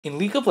In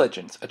League of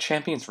Legends, a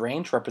champion's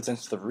range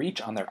represents the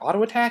reach on their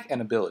auto attack and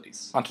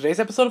abilities. On today's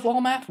episode of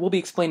LoL Math, we'll be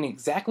explaining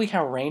exactly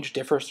how range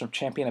differs from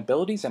champion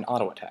abilities and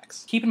auto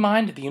attacks. Keep in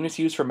mind, the units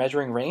used for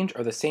measuring range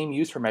are the same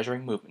used for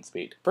measuring movement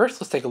speed.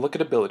 First, let's take a look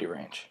at ability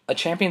range. A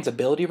champion's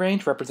ability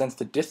range represents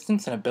the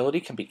distance an ability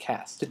can be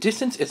cast. The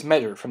distance is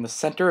measured from the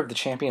center of the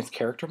champion's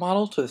character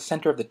model to the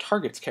center of the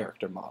target's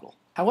character model.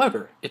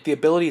 However, if the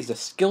ability is a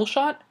skill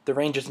shot, the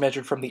range is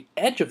measured from the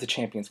edge of the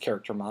champion's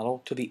character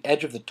model to the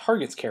edge of the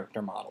target's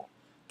character model.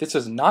 This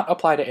does not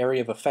apply to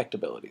area of effect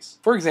abilities.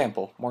 For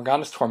example,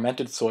 Morgana's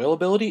Tormented Soil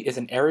ability is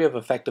an area of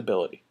effect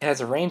ability. It has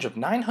a range of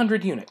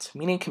 900 units,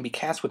 meaning it can be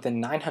cast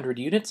within 900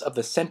 units of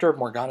the center of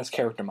Morgana's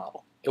character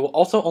model. It will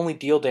also only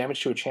deal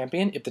damage to a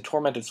champion if the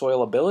Tormented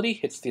Soil ability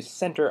hits the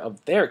center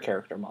of their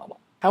character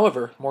model.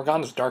 However,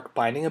 Morgana's Dark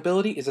Binding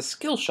ability is a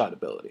skill shot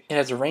ability. It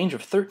has a range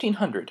of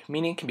 1300,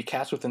 meaning it can be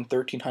cast within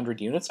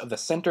 1300 units of the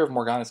center of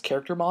Morgana's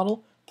character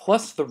model,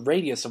 plus the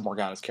radius of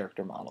Morgana's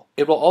character model.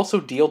 It will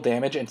also deal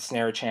damage and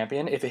snare a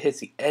champion if it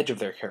hits the edge of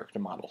their character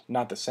model,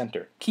 not the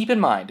center. Keep in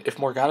mind, if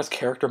Morgana's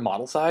character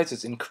model size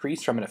is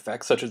increased from an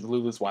effect such as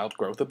Lulu's Wild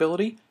Growth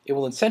ability, it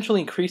will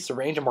essentially increase the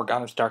range of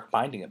Morgana's Dark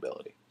Binding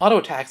ability. Auto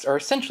attacks are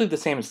essentially the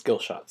same as skill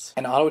shots.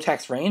 An auto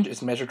attack's range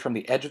is measured from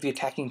the edge of the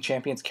attacking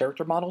champion's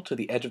character model to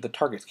the edge of the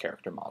target's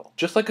character model.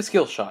 Just like a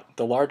skill shot,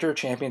 the larger a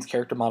champion's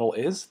character model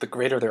is, the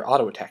greater their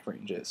auto attack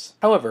range is.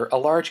 However, a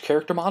large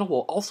character model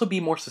will also be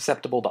more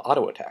susceptible to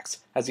auto attacks,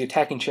 as the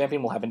attacking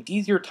champion will have an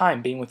easier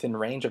time being within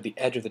range of the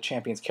edge of the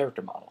champion's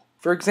character model.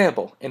 For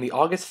example, in the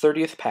August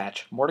 30th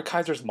patch,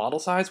 Mordekaiser's model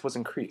size was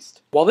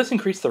increased. While this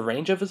increased the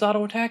range of his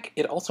auto attack,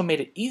 it also made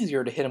it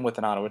easier to hit him with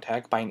an auto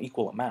attack by an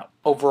equal amount.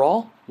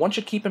 Overall, one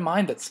should keep in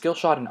mind that skill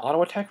shot and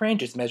auto attack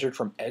range is measured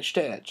from edge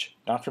to edge,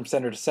 not from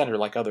center to center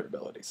like other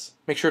abilities.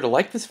 Make sure to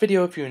like this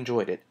video if you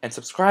enjoyed it, and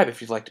subscribe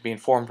if you'd like to be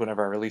informed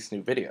whenever I release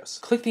new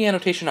videos. Click the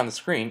annotation on the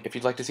screen if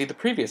you'd like to see the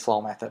previous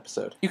LolMath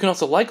episode. You can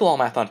also like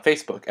LolMath on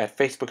Facebook at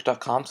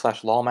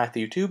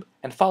facebook.com/LolMathYouTube,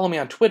 and follow me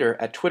on Twitter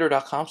at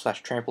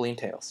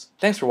twitter.com/TrampolineTales.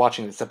 Thanks for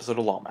watching this episode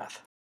of LolMath.